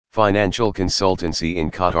Financial consultancy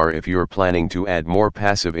in Qatar. If you're planning to add more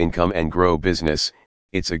passive income and grow business,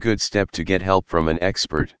 it's a good step to get help from an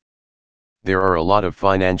expert. There are a lot of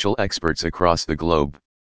financial experts across the globe.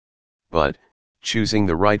 But, choosing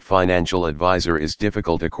the right financial advisor is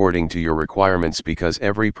difficult according to your requirements because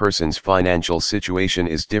every person's financial situation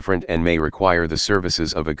is different and may require the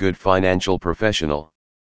services of a good financial professional.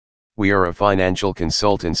 We are a financial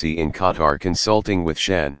consultancy in Qatar. Consulting with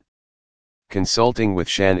Shan. Consulting with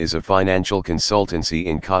Shan is a financial consultancy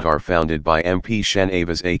in Qatar founded by MP Shan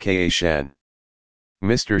Avaz aka Shan.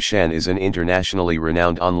 Mr. Shan is an internationally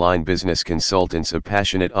renowned online business consultant, a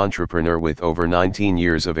passionate entrepreneur with over 19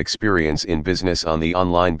 years of experience in business on the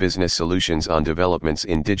online business solutions, on developments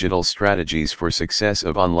in digital strategies for success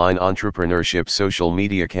of online entrepreneurship, social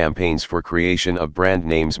media campaigns for creation of brand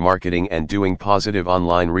names, marketing and doing positive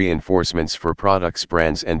online reinforcements for products,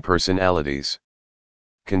 brands and personalities.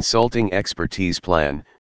 Consulting expertise: plan,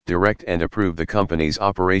 direct and approve the company's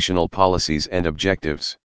operational policies and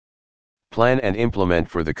objectives. Plan and implement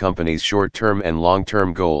for the company's short-term and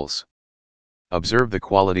long-term goals. Observe the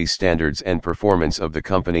quality standards and performance of the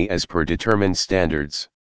company as per determined standards.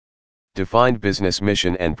 Defined business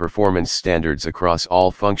mission and performance standards across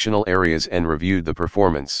all functional areas and reviewed the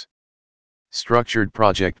performance. Structured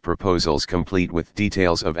project proposals complete with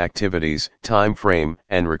details of activities, time frame,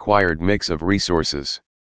 and required mix of resources.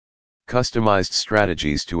 Customized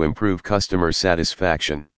strategies to improve customer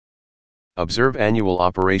satisfaction. Observe annual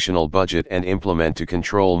operational budget and implement to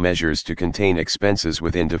control measures to contain expenses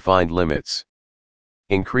within defined limits.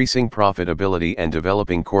 Increasing profitability and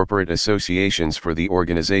developing corporate associations for the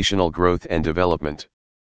organizational growth and development.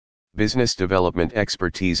 Business development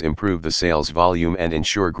expertise: improve the sales volume and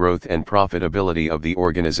ensure growth and profitability of the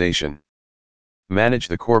organization. Manage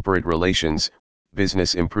the corporate relations,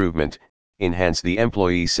 business improvement, enhance the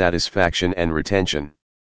employee satisfaction and retention.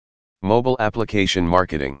 Mobile application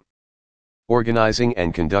marketing. Organizing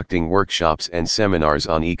and conducting workshops and seminars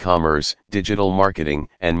on e-commerce, digital marketing,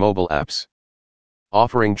 and mobile apps.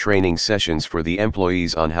 Offering training sessions for the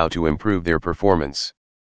employees on how to improve their performance.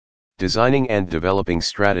 Designing and developing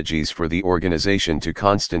strategies for the organization to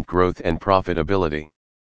constant growth and profitability.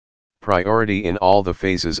 Priority in all the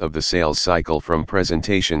phases of the sales cycle from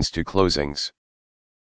presentations to closings.